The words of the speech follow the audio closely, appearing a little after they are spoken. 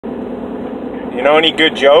You know any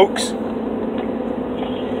good jokes? No,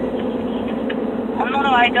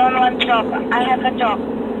 I don't want joke. I have a joke.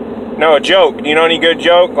 No, a joke. Do you know any good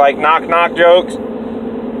joke? Like knock knock jokes?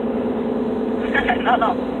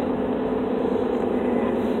 No.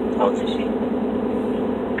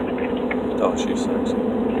 Oh, she's sexy.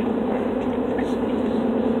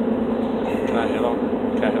 Can I hit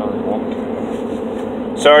on a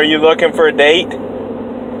woman? So are you looking for a date?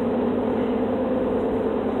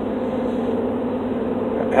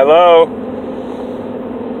 Hello?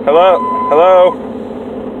 Hello? Hello?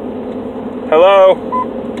 Hello?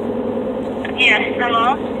 Yes,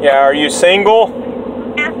 hello? Yeah, are you single?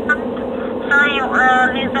 Yes,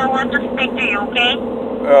 sorry, Lisa, I want to speak to you, okay?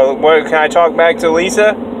 What, can I talk back to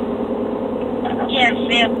Lisa? Yes,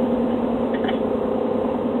 yes.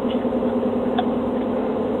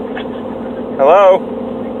 Hello?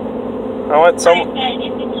 I want some...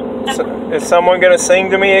 Is someone gonna sing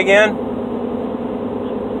to me again?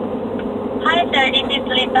 Hi, sir, this is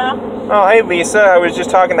Lisa. Oh, hey Lisa, I was just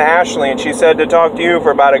talking to Ashley and she said to talk to you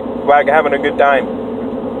for about having a good time.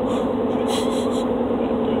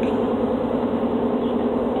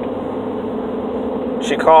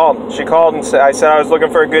 She called and said, I said I was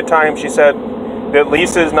looking for a good time. She said that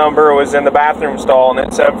Lisa's number was in the bathroom stall and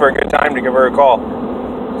it said for a good time to give her a call.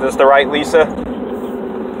 Is this the right Lisa?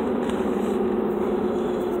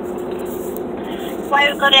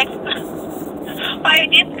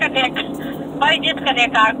 Why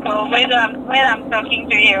disconnect our call when I'm talking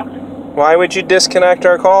to you? Why would you disconnect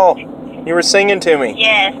our call? You were singing to me.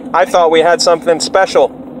 Yes. I thought we had something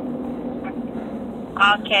special.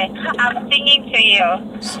 Okay. I'm singing to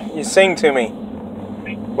you. You sing to me.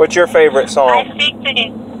 What's your favorite I song? sing to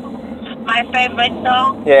you. My favorite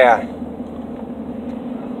song? Yeah.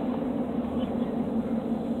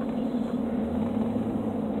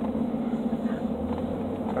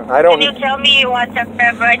 I don't... Can you tell me what's your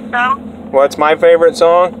favorite song? What's my favorite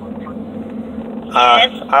song?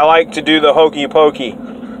 Yes. I like to do the hokey pokey.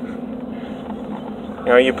 You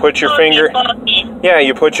know, you put your finger... Pokey. Yeah,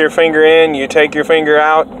 you put your finger in, you take your finger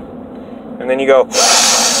out, and then you go... And do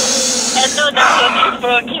the hokey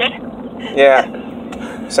pokey.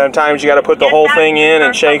 Yeah. Sometimes you gotta put the whole thing in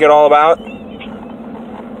and shake it all about.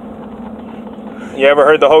 You ever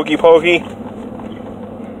heard the hokey pokey?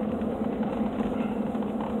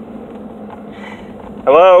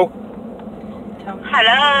 Hello?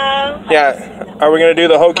 Hello? Yeah. Are we gonna do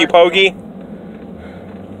the hokey pokey? I'm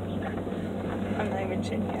not even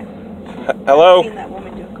sure yet. Hello? I've seen that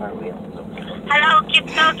woman do a cartwheel. Hello, keep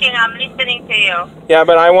talking. I'm listening to you. Yeah,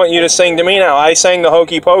 but I want you to sing to me now. I sang the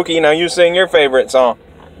hokey pokey, now you sing your favorite song.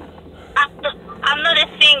 I'm not a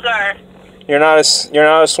singer. You're not a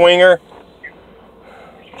swinger?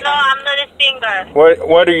 No, I'm not a singer.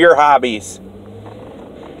 What are your hobbies?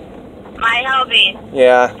 My hobby.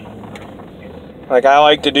 Yeah. Like I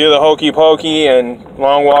like to do the hokey pokey and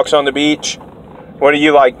long walks on the beach. What do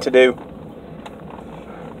you like to do?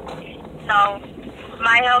 No,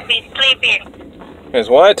 my hobby is sleeping. Is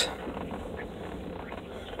what?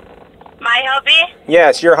 My hobby?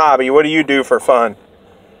 Yes, your hobby. What do you do for fun?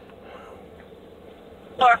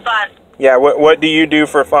 For fun. Yeah, what do you do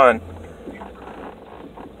for fun?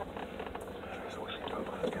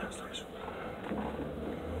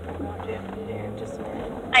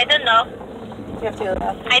 I don't know. You have to go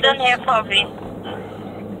out. I don't have hobby.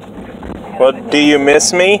 Well, do you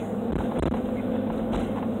miss me?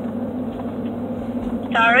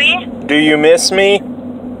 Sorry? Do you miss me?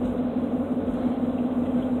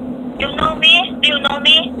 You know me? Do you know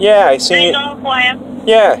me? Yeah, I Do seen you you. know who I am?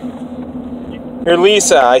 Yeah. You're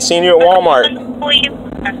Lisa. I seen you at I Walmart. don't know who you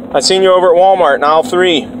are. I seen you over at Walmart in aisle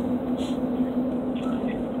 3.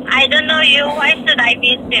 I don't know you. Why should I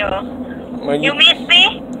miss you? Well, You miss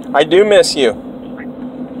me? I do miss you.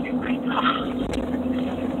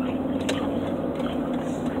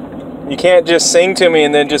 You can't just sing to me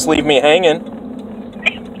and then just leave me hanging.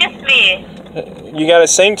 Miss me. You gotta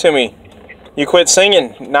sing to me. You quit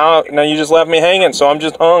singing. Now you just left me hanging, so I'm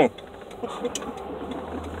just hung.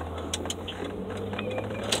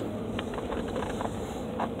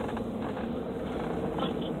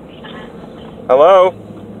 Hello?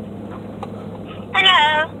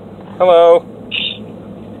 Hello. Hello?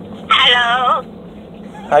 Hello.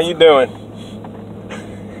 How you doing?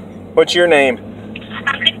 What's your name?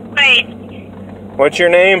 I'm doing great. What's your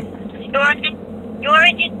name? You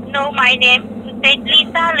already know my name. You said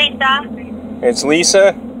Lisa, Lisa. It's Lisa?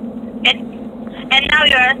 And now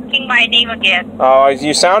you're asking my name again. Oh,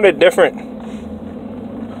 you sounded different.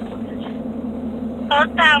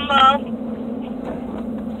 Otamo.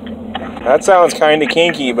 That sounds kind of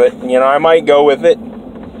kinky, but, you know, I might go with it.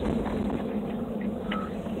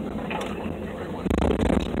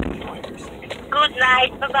 Good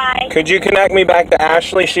night. Bye-bye. Could you connect me back to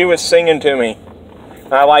Ashley? She was singing to me.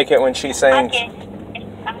 I like it when she sings. Okay.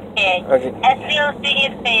 Okay. Okay. Ashley will sing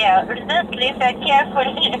it to you. Just listen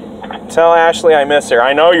carefully. Tell Ashley I miss her.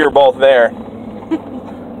 I know you're both there.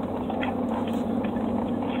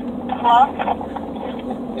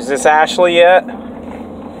 Hello? Is this Ashley yet?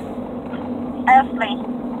 Ashley.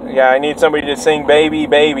 Yeah, I need somebody to sing Baby,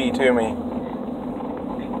 Baby to me.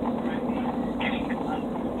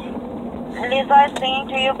 Lisa is singing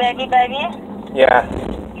to you, baby, baby. Yeah.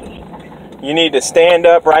 You need to stand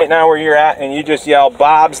up right now where you're at and you just yell,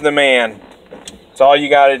 Bob's the man. That's all you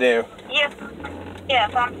got to do. Yes.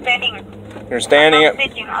 Yes, I'm standing. You're standing I'm up.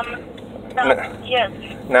 sitting. Yes.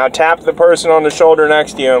 Now tap the person on the shoulder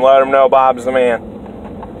next to you and let them know Bob's the man.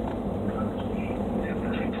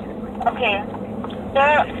 Okay.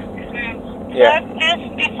 Sir, Yeah. sir,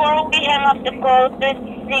 just before we hang up the call, just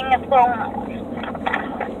sing a song.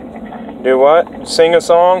 Do what? Sing a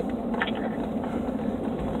song?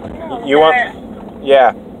 You Sir, want?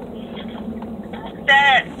 Yeah.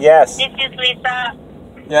 Sir, Yes. this is Lisa.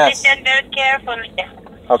 Yes. Listen very carefully.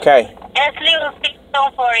 Okay. Ashley will sing a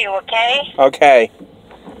song for you, okay? Okay.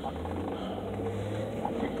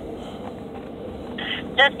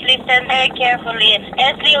 Just listen very carefully.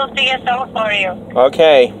 Ashley will sing a song for you.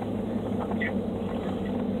 Okay.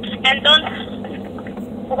 And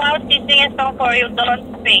don't, while she sings a song for you,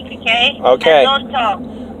 don't speak, okay? Okay. And don't talk.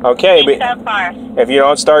 Okay, It's but apart. if you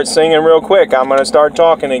don't start singing real quick, I'm gonna start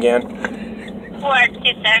talking again. What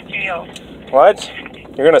she said to you. What?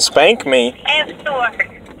 You're gonna spank me? Afterward.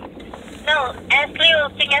 No, Ashley will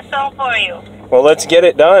sing a song for you. Well, let's get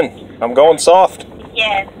it done. I'm going soft.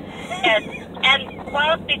 Yes. Yes. And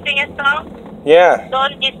while she sings a song, Yeah.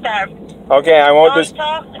 don't disturb. Okay, I won't Don't just.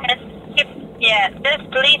 talk and skip. Yeah, just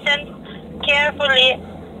listen carefully.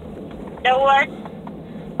 The words.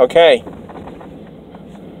 Okay.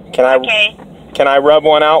 Okay. Can I rub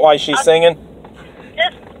one out while she's singing?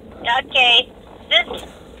 Just okay. Just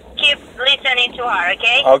keep listening to her.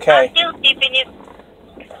 Okay. Okay. Until she finishes.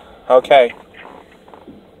 Okay.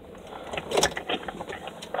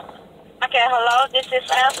 Okay. Hello. This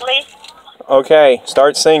is Ashley. Okay.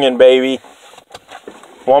 Start singing, baby.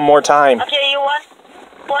 One more time. Okay. You want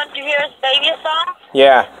to hear a baby song?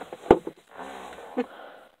 Yeah.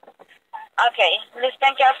 Okay.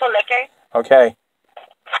 Listen carefully. Okay. Okay.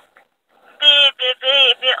 Baby,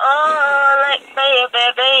 baby, oh, like baby,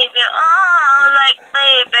 baby, oh, like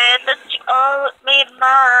baby, that you all with me,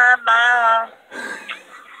 mama.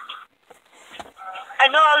 I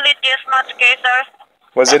know I'll lead this much, okay, sir?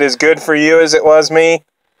 Was it as good for you as it was me?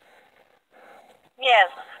 Yes.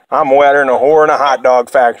 I'm wetter than a whore in a hot dog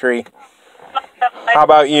factory. How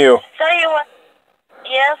about you? Sir, you want...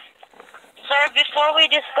 Yes? Sir, before we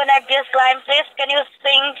disconnect this line, please, can you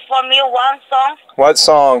sing for me one song? What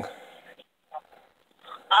song?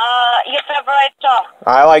 Your favorite song.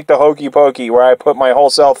 I like the Hokey Pokey, where I put my whole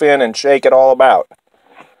self in and shake it all about.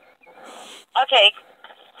 Okay.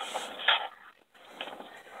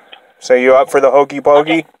 So you up for the Hokey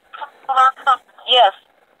Pokey? Okay. Yes.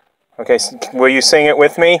 Okay, will you sing it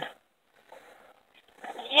with me?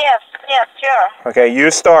 Yes, yes, sure. Okay, you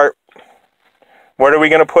start. What are we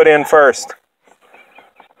going to put in first?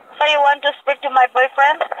 So you want to speak to my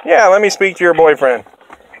boyfriend? Yeah, let me speak to your boyfriend.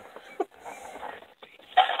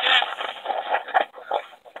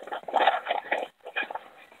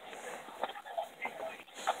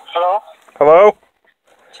 Hello? Hello?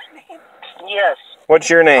 Yes. What's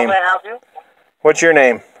your How name? may I help you? What's your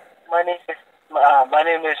name? My name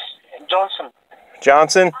is Johnson.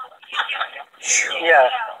 Johnson? Yeah.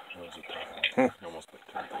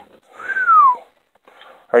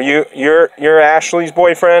 Are you're Ashley's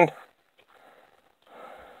boyfriend?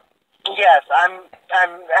 Yes, I'm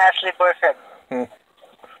Ashley boyfriend.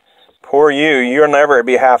 Poor you. You'll never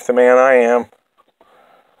be half the man I am.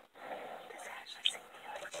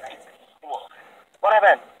 What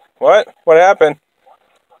happened? What? What happened?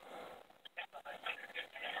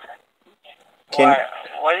 Why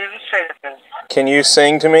did you say that? Can you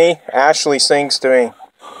sing to me? Ashley sings to me.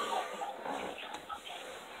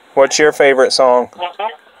 What's your favorite song? Mm-hmm.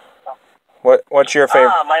 What's your favorite?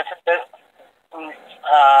 My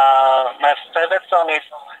favorite song is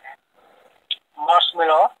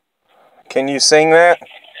Marshmallow. Can you sing that?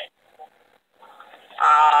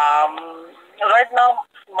 Right now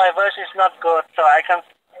my voice is not good, so I can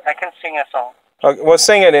sing a song. Okay, well,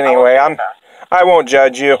 sing it anyway. I won't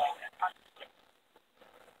judge you.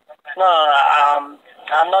 No, I'm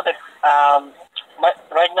not.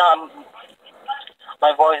 Right now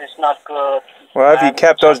my voice is not good. Well, if you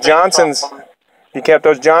kept those Johnsons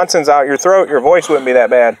out your throat, your voice wouldn't be that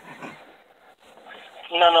bad.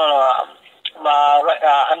 No.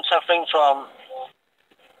 I'm suffering from.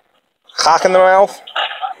 Cock in the mouth?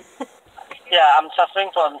 Yeah, I'm suffering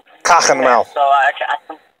from. Cock in the mouth. So I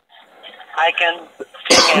can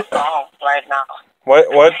sing a song right now.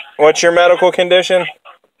 What's your medical condition?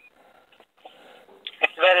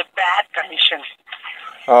 It's very bad condition.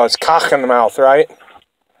 Oh, it's cock in the mouth, right?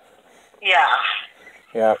 Yeah.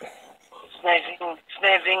 Yeah.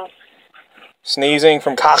 Sneezing. Sneezing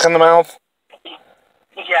from cock in the mouth?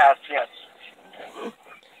 Yes.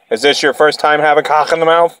 Is this your first time having cock in the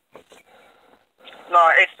mouth? No,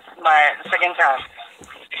 it's my second time.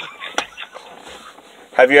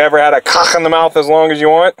 Have you ever had a cock in the mouth as long as you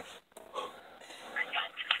want?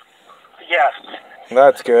 Yes.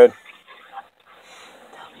 That's good.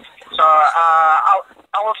 So I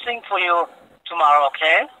will sing for you tomorrow,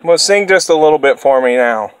 okay? Well, sing just a little bit for me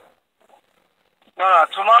now. No.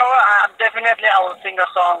 Tomorrow, definitely I will sing a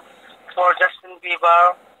song for Justin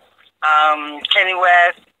Bieber, Kanye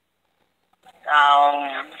West.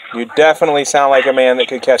 You definitely sound like a man that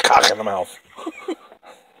could catch cock in the mouth.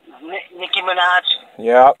 Nicki Minaj,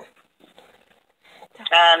 Yep.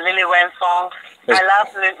 Lil Wayne song. I love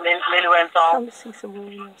Lil Wayne song. Come see some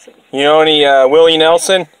Willie Nelson. You know any Willie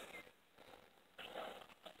Nelson?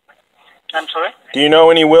 I'm sorry? Do you know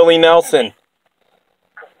any Willie Nelson?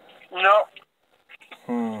 No.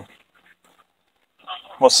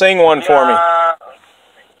 Well, sing one for me.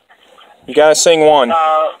 You gotta sing one.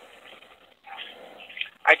 I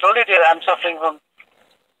told you that I'm suffering from.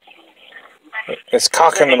 It's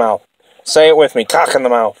cock in the mouth. Say it with me. Cock in the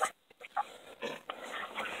mouth.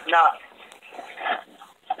 No.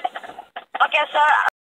 Okay, sir.